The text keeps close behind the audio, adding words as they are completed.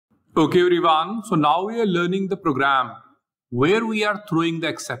Okay everyone, so now we are learning the program where we are throwing the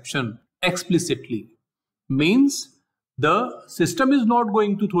exception explicitly. Means the system is not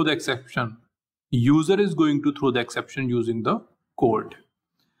going to throw the exception. User is going to throw the exception using the code.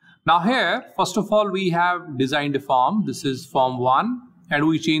 Now here, first of all, we have designed a form. This is form 1 and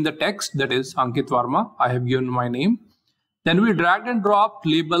we change the text, that is Ankit Verma. I have given my name. Then we drag and drop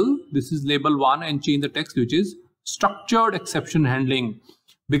label. This is label 1 and change the text, which is structured exception handling.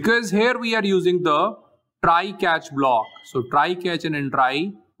 Because here we are using the try catch block. So try catch and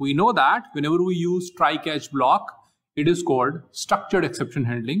try. We know that whenever we use try catch block, it is called structured exception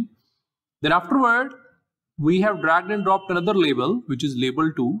handling. Then afterward, we have dragged and dropped another label, which is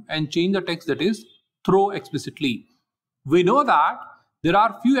label 2, and change the text, that is throw explicitly. We know that there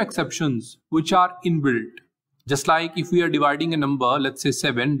are few exceptions which are inbuilt. Just like if we are dividing a number, let's say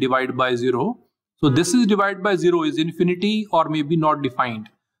 7 divided by 0. So this is divided by 0 is infinity or maybe not defined.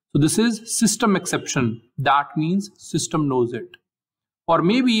 So this is system exception. That means system knows it. Or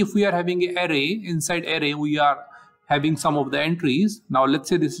maybe if we are having an array, inside array we are having some of the entries. Now let's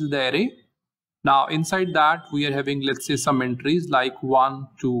say this is the array. Now inside that we are having, let's say, some entries like 1,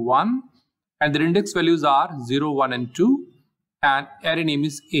 2, 1, and their index values are 0, 1 and 2, and array name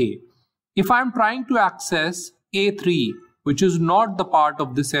is A. If I am trying to access A3, which is not the part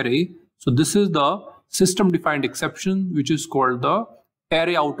of this array, so this is the system defined exception, which is called the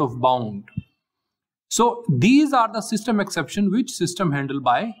array out of bound. So these are the system exception which system handle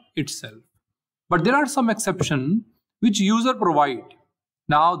by itself. But there are some exception which user provide.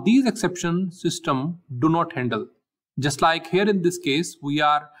 Now these exception system do not handle. Just like here in this case, we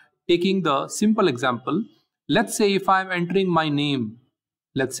are taking the simple example. Let's say if I am entering my name,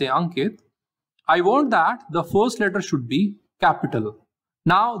 let's say Ankit, I want that the first letter should be capital.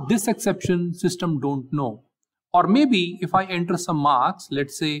 Now this exception system don't know. Or maybe if I enter some marks,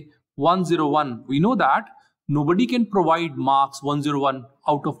 let's say 101, we know that nobody can provide marks 101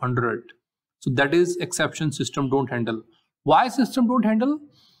 out of 100. So that is exception system don't handle. Why system don't handle?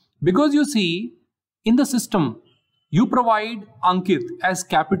 Because you see, in the system, you provide Ankit as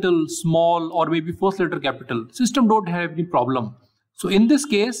capital, small, or maybe first letter capital. System don't have any problem. So in this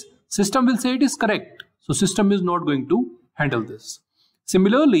case, system will say it is correct. So system is not going to handle this.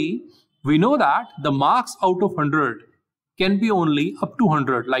 Similarly, we know that the marks out of 100 can be only up to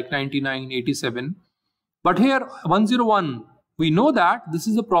 100, like 99, 87. But here 101, we know that this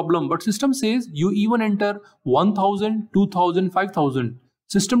is a problem, but system says you even enter 1000, 2000, 5000.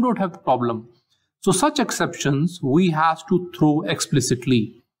 System don't have the problem. So such exceptions we have to throw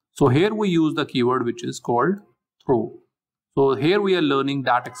explicitly. So here we use the keyword which is called throw. So here we are learning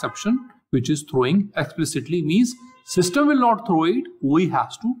that exception which is throwing explicitly, means system will not throw it, we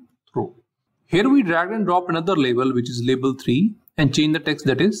have to throw. Here we drag and drop another label which is label 3 and change the text,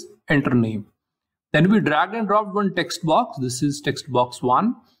 that is enter name. Then we drag and drop one text box. This is text box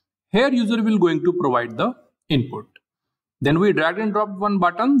 1. Here user will going to provide the input. Then we drag and drop one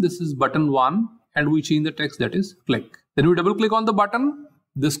button. This is button 1 and we change the text, that is click. Then we double click on the button.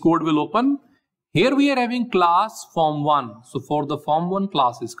 This code will open. Here we are having class form1. So for the form1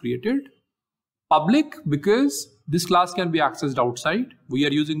 class is created. Public, because this class can be accessed outside. We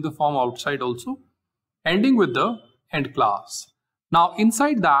are using the form outside also. Ending with the end class. Now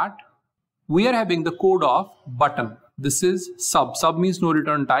inside that we are having the code of button. This is sub. Sub means no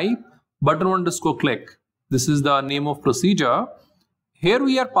return type. Button underscore click. This is the name of procedure. Here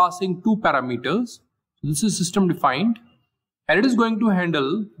we are passing two parameters. This is system defined and it is going to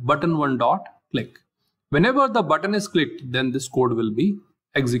handle button 1 dot click. Whenever the button is clicked, then this code will be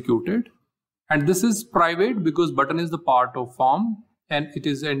executed. And this is private because button is the part of form and it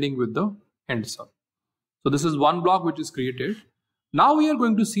is ending with the end sub. So this is one block which is created. Now we are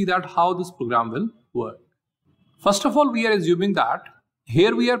going to see that how this program will work. First of all, we are assuming that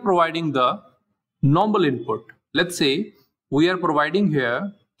here we are providing the normal input. Let's say we are providing here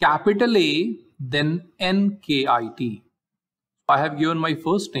capital A, then NKIT. I have given my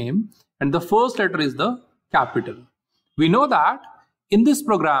first name and the first letter is the capital. We know that in this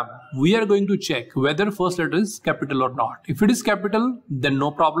program, we are going to check whether first letter is capital or not. If it is capital, then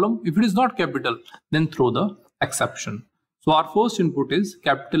no problem. If it is not capital, then throw the exception. So our first input is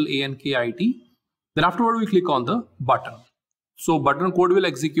capital A and KIT. Then afterward, we click on the button. So button code will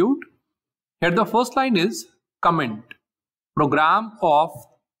execute. Here the first line is comment. Program of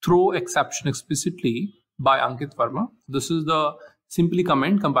throw exception explicitly by Ankit Verma. This is the simply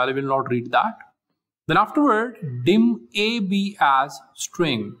comment. Compiler will not read that. Then afterward, dim A, B as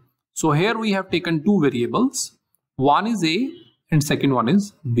string. So here we have taken two variables. One is A and second one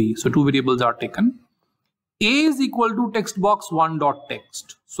is B. So two variables are taken. A is equal to text box 1 dot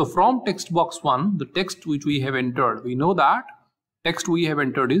text. So from text box 1, the text which we have entered, we know that text we have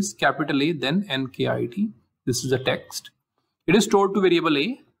entered is capital A, then NKIT. This is the text. It is stored to variable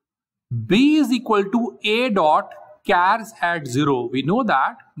A. B is equal to A dot chars at 0. We know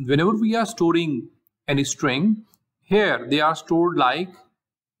that whenever we are storing any string, here they are stored like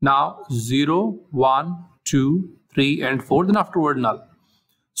now 0, 1, 2, 3 and 4, then afterward null.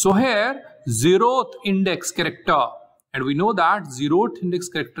 So here 0th index character, and we know that 0th index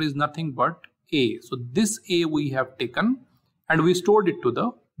character is nothing but A. So this A we have taken and we stored it to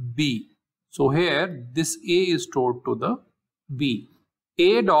the B. So here this A is stored to the B.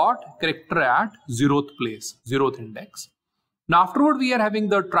 A dot character at 0th place, 0th index. Now afterward we are having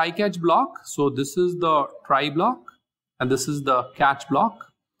the try catch block. So this is the try block and this is the catch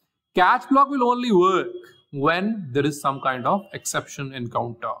block. Catch block will only work when there is some kind of exception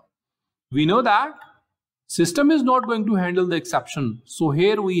encounter. We know that system is not going to handle the exception. So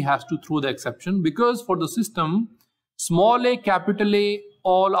here we have to throw the exception, because for the system, small a, capital A,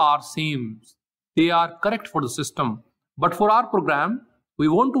 all are same. They are correct for the system. But for our program, we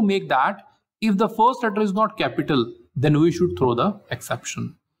want to make that if the first letter is not capital, then we should throw the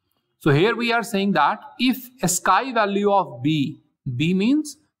exception. So here we are saying that if ASCII value of B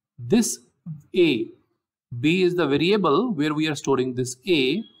means this A, B is the variable where we are storing this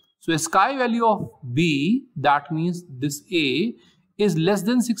A. So ASCII value of B, that means this A is less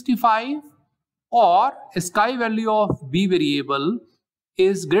than 65, or ASCII value of B variable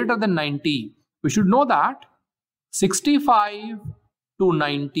is greater than 90. We should know that 65 to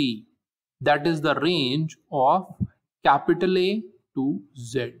 90, that is the range of capital A to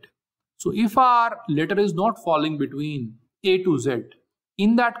Z. So if our letter is not falling between A to Z,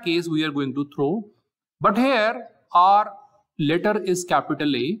 in that case we are going to throw. But here our letter is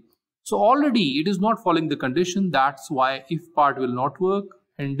capital A, so already it is not following the condition. That's why if part will not work,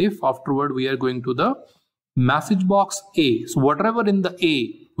 and if afterward we are going to the message box A. So whatever in the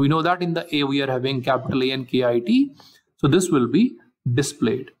A, we know that in the A we are having capital A and KIT, so this will be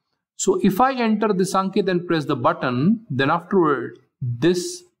displayed. So if I enter this Ankit and press the button, then afterward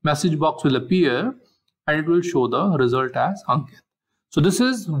this message box will appear and it will show the result as Ankit. So this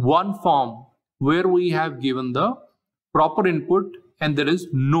is one form where we have given the proper input and there is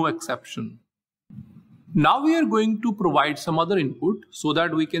no exception. Now we are going to provide some other input so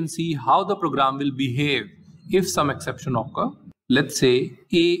that we can see how the program will behave if some exception occur. Let's say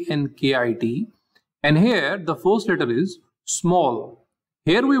A and KIT, and here the first letter is small.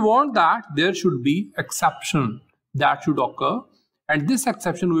 Here we want that there should be exception that should occur, and this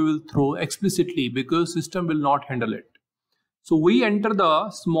exception we will throw explicitly because system will not handle it. So we enter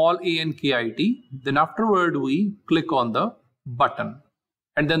the small a and KIT, then afterward we click on the button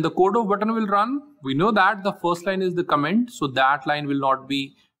and then the code of button will run. We know that the first line is the comment, so that line will not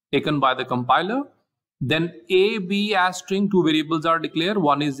be taken by the compiler. Then A, B as string, two variables are declared,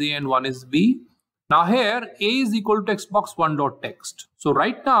 one is A and one is B. Now here A is equal to textbox1.text. So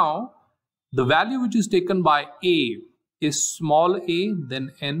right now the value which is taken by A is small a,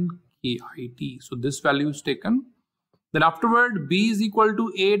 then NKIT. So this value is taken. Then afterward B is equal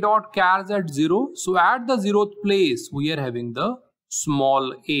to A dot chars at 0. So at the 0th place we are having the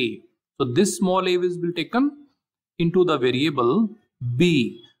small a. So this small a will be taken into the variable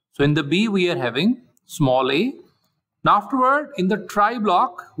B. So in the B we are having small a. Now afterward in the try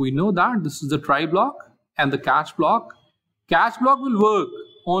block, we know that this is the try block and the catch block. Catch block will work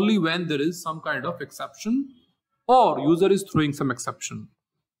only when there is some kind of exception or user is throwing some exception.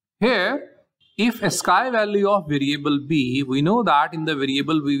 Here if ASCII value of variable B, we know that in the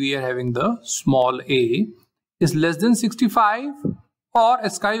variable B we are having the small a is less than 65, or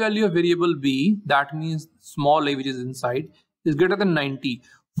ASCII value of variable B, that means small a which is inside, is greater than 90.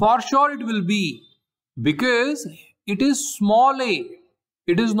 For sure it will be, because it is small a.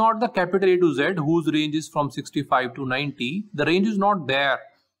 It is not the capital A to Z whose range is from 65 to 90. The range is not there.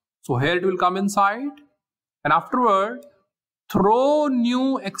 So here it will come inside, and afterward throw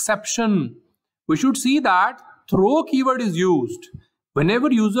new exception. We should see that throw keyword is used whenever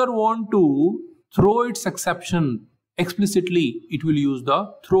user want to throw its exception explicitly. It will use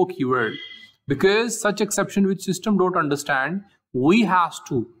the throw keyword, because such exception which system don't understand, we have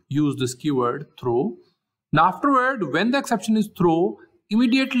to use this keyword throw. Now afterward when the exception is throw,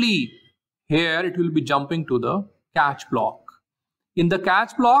 immediately here it will be jumping to the catch block. In the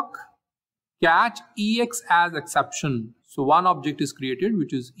catch block, catch EX as exception. So one object is created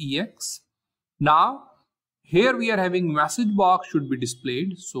which is EX. Now here we are having message box should be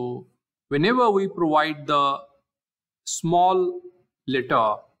displayed. So whenever we provide the small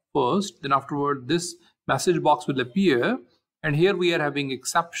letter first, then afterward this message box will appear, and here we are having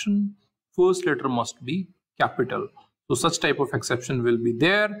exception. First letter must be capital. So such type of exception will be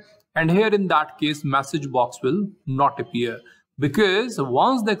there. And here in that case, message box will not appear, because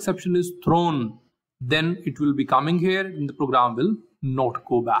once the exception is thrown, then it will be coming here and the program will not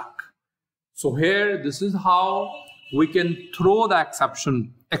go back. So here, this is how we can throw the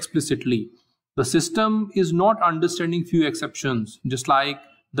exception explicitly. The system is not understanding few exceptions, just like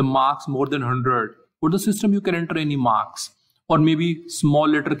the marks more than 100. For the system, you can enter any marks, or maybe small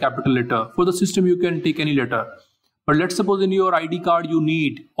letter, capital letter. For the system, you can take any letter. But let's suppose in your ID card, you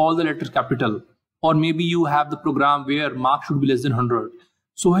need all the letters capital, or maybe you have the program where marks should be less than 100.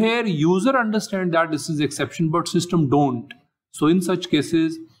 So here, user understand that this is exception, but system don't. So in such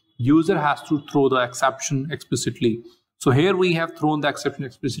cases, user has to throw the exception explicitly. So here we have thrown the exception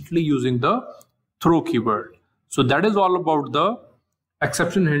explicitly using the throw keyword. So that is all about the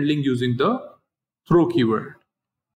exception handling using the throw keyword.